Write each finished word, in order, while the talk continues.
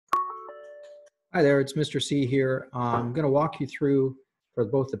Hi there, it's Mr. C here. I'm going to walk you through, for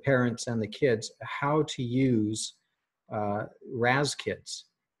both the parents and the kids, how to use RAZ Kids.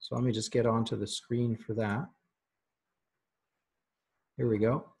 So let me just get onto the screen for that. Here we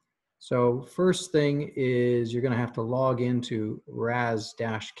go. So first thing is you're going to have to log into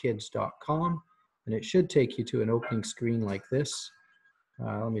raz-kids.com, and it should take you to an opening screen like this.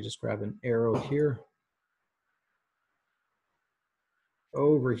 Let me just grab an arrow here.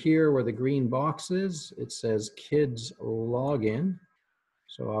 Over here where the green box is, it says Kids Login.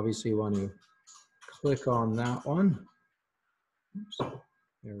 So obviously you want to click on that one. Oops.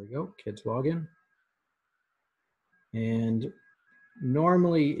 There we go, Kids Login. And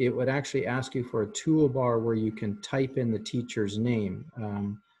normally it would actually ask you for a toolbar where you can type in the teacher's name.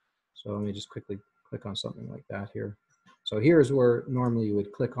 So let me just quickly click on something like that here. So here's where normally you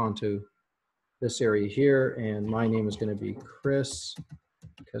would click onto this area here, and my name is going to be Chris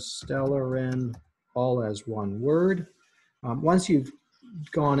Castellarin, all as one word. Once you've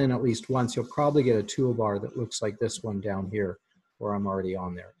gone in at least once, you'll probably get a toolbar that looks like this one down here where I'm already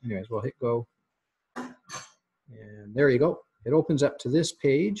on there. Anyways, we'll hit go. And there you go. It opens up to this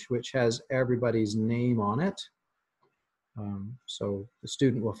page, which has everybody's name on it. So the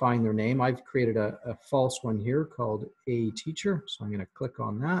student will find their name. I've created a false one here called A Teacher. So I'm going to click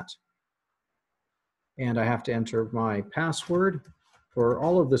on that. And I have to enter my password. For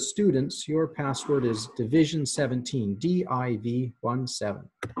all of the students, your password is Division17, DIV17.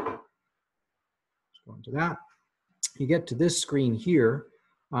 Let's go into that. You get to this screen here.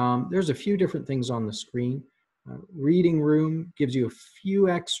 There's a few different things on the screen. Reading room gives you a few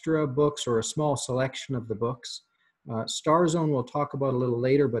extra books or a small selection of the books. Star Zone we'll talk about a little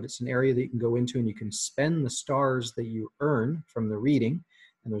later, but it's an area that you can go into and you can spend the stars that you earn from the reading.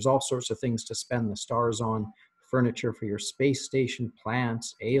 And there's all sorts of things to spend the stars on. Furniture for your space station,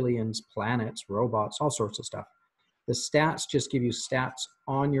 plants, aliens, planets, robots, all sorts of stuff. The stats just give you stats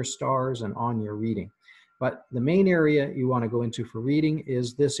on your stars and on your reading. But the main area you want to go into for reading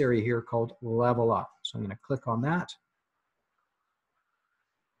is this area here called Level Up. So I'm going to click on that.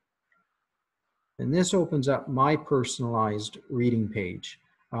 And this opens up my personalized reading page.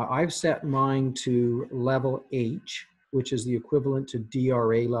 I've set mine to level H, which is the equivalent to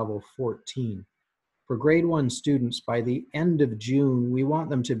DRA level 14. For grade 1 students, by the end of June, we want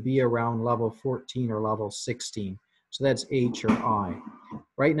them to be around level 14 or level 16. So that's H or I.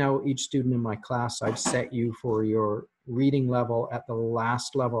 Right now, each student in my class, I've set you for your reading level at the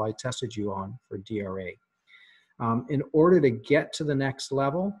last level I tested you on for DRA. In order to get to the next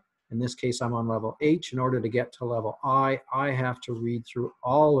level, in this case, I'm on level H. In order to get to level I have to read through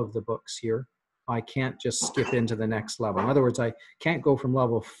all of the books here. I can't just skip into the next level. In other words, I can't go from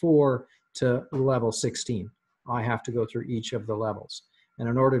level 4 to level 16. I have to go through each of the levels. And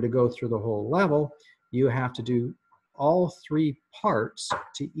in order to go through the whole level, you have to do all 3 parts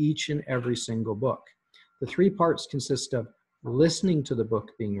to each and every single book. The 3 parts consist of listening to the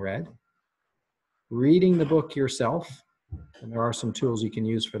book being read, reading the book yourself, and there are some tools you can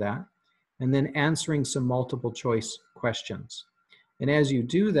use for that, and then answering some multiple choice questions. And as you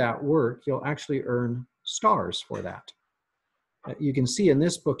do that work, you'll actually earn stars for that. You can see in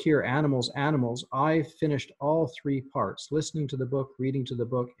this book here, Animals, Animals, I finished all 3 parts, listening to the book, reading to the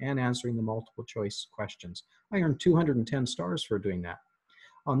book, and answering the multiple choice questions. I earned 210 stars for doing that.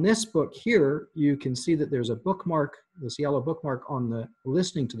 On this book here, you can see that there's a bookmark, this yellow bookmark on the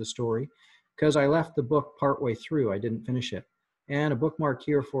listening to the story, because I left the book partway through, I didn't finish it. And a bookmark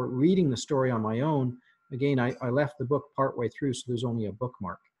here for reading the story on my own. Again, I left the book partway through, so there's only a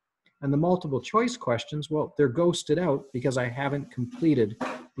bookmark. And the multiple choice questions, well, they're ghosted out because I haven't completed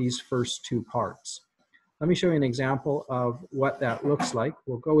these first 2 parts. Let me show you an example of what that looks like.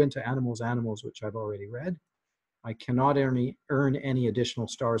 We'll go into Animals, Animals, which I've already read. I cannot earn any additional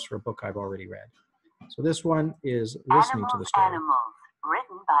stars for a book I've already read. So this one is listening to the story. Animals,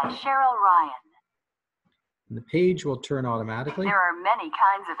 written by Cheryl Ryan. And the page will turn automatically. There are many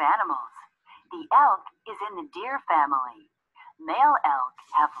kinds of animals. The elk is in the deer family. Male elk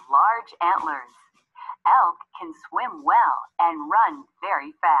have large antlers. Elk can swim well and run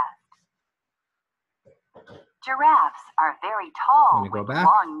very fast. Giraffes are very tall with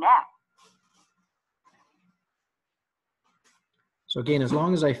long necks. So again, as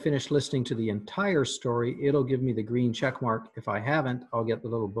long as I finish listening to the entire story, it'll give me the green check mark. If I haven't, I'll get the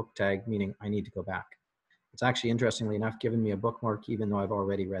little book tag, meaning I need to go back. It's actually, interestingly enough, given me a bookmark, even though I've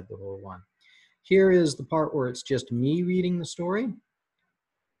already read the whole one. Here is the part where it's just me reading the story.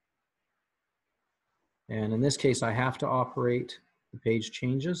 And in this case, I have to operate the page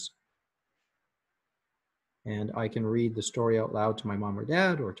changes. and I can read the story out loud to my mom or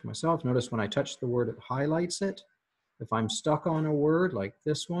dad or to myself. Notice when I touch the word, it highlights it. If I'm stuck on a word like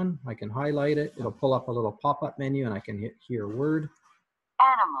this one, I can highlight it. It'll pull up a little pop-up menu and I can hit here word.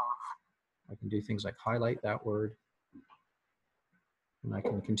 Animals. I can do things like highlight that word. And I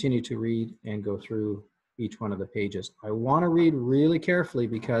can continue to read and go through each one of the pages. I want to read really carefully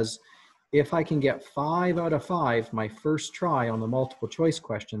because if I can get 5 out of 5 my first try on the multiple choice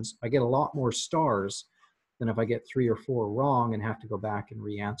questions, I get a lot more stars than if I get 3 or 4 wrong and have to go back and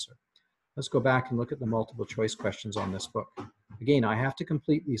re-answer. Let's go back and look at the multiple choice questions on this book. Again, I have to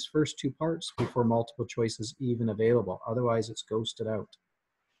complete these first 2 parts before multiple choice is even available. Otherwise, it's ghosted out.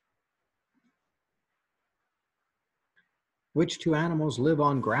 Which 2 animals live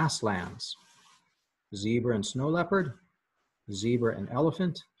on grasslands? Zebra and snow leopard, zebra and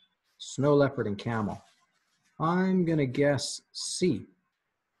elephant, snow leopard and camel. I'm going to guess C.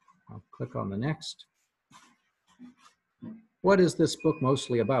 I'll click on the next. What is this book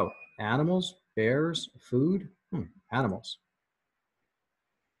mostly about? Animals, bears, food? Animals.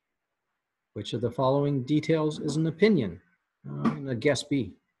 Which of the following details is an opinion? I'm going to guess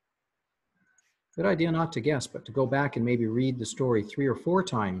B. Good idea not to guess, but to go back and maybe read the story 3 or 4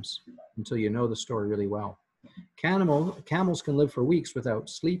 times until you know the story really well. Camels can live for weeks without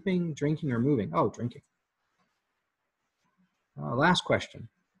sleeping, drinking, or moving. Oh, drinking. Last question.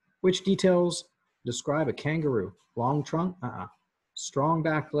 Which details describe a kangaroo? Long trunk? Strong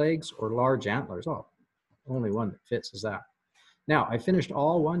back legs or large antlers? Oh, only one that fits is that. Now, I finished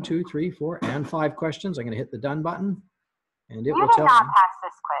all 1, 2, 3, 4, and 5 questions. I'm going to hit the done button, and it will tell me. You did not pass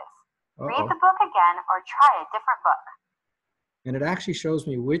this quiz. Read the book again or try a different book. And it actually shows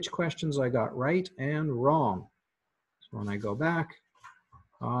me which questions I got right and wrong. So when I go back,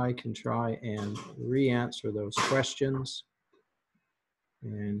 I can try and re-answer those questions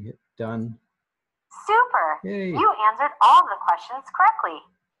and hit done. Super! Yay. You answered all the questions correctly.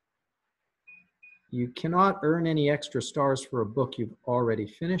 You cannot earn any extra stars for a book you've already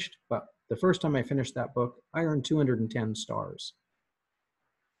finished, but the first time I finished that book, I earned 210 stars.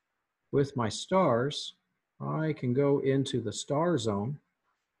 With my stars, I can go into the star zone,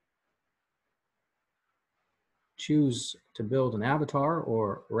 choose to build an avatar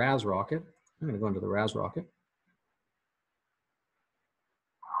or RAZ rocket. I'm going to go into the RAZ rocket.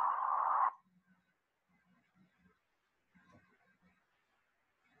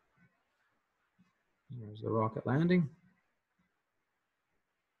 There's the rocket landing.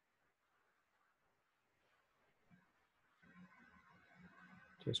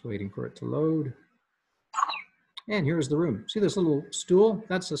 Just waiting for it to load. And here's the room. See this little stool?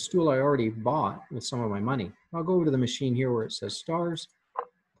 That's a stool I already bought with some of my money. I'll go over to the machine here where it says stars,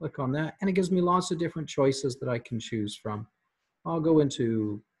 click on that, and it gives me lots of different choices that I can choose from. I'll go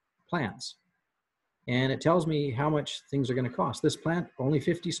into plants, and it tells me how much things are going to cost. This plant, only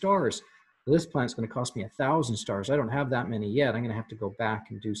 50 stars. This plant's going to cost me 1,000 stars. I don't have that many yet. I'm going to have to go back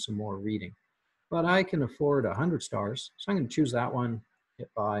and do some more reading. But I can afford 100 stars, so I'm going to choose that one, hit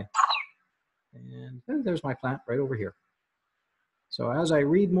buy. And there's my plant right over here. So as I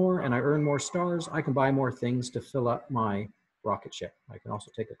read more and I earn more stars, I can buy more things to fill up my rocket ship. I can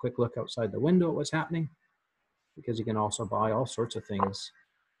also take a quick look outside the window at what's happening, because you can also buy all sorts of things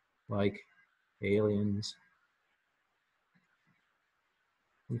like aliens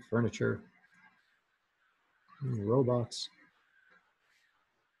and furniture and robots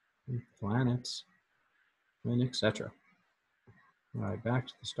and planets and etc. All right, back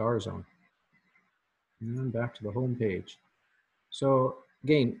to the star zone. And back to the home page. So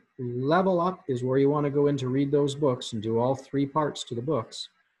again, level up is where you want to go in to read those books and do all 3 parts to the books.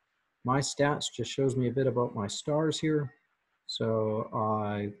 My stats just shows me a bit about my stars here. So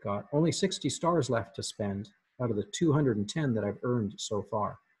I've got only 60 stars left to spend out of the 210 that I've earned so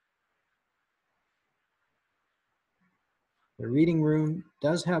far. The reading room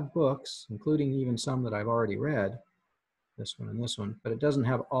does have books, including even some that I've already read, this one and this one, but it doesn't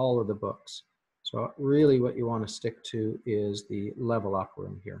have all of the books. So really what you want to stick to is the level up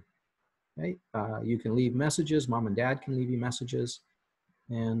room here. Okay? You can leave messages, mom and dad can leave you messages,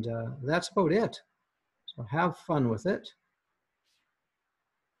 and that's about it. So have fun with it.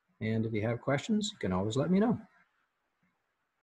 And if you have questions, you can always let me know.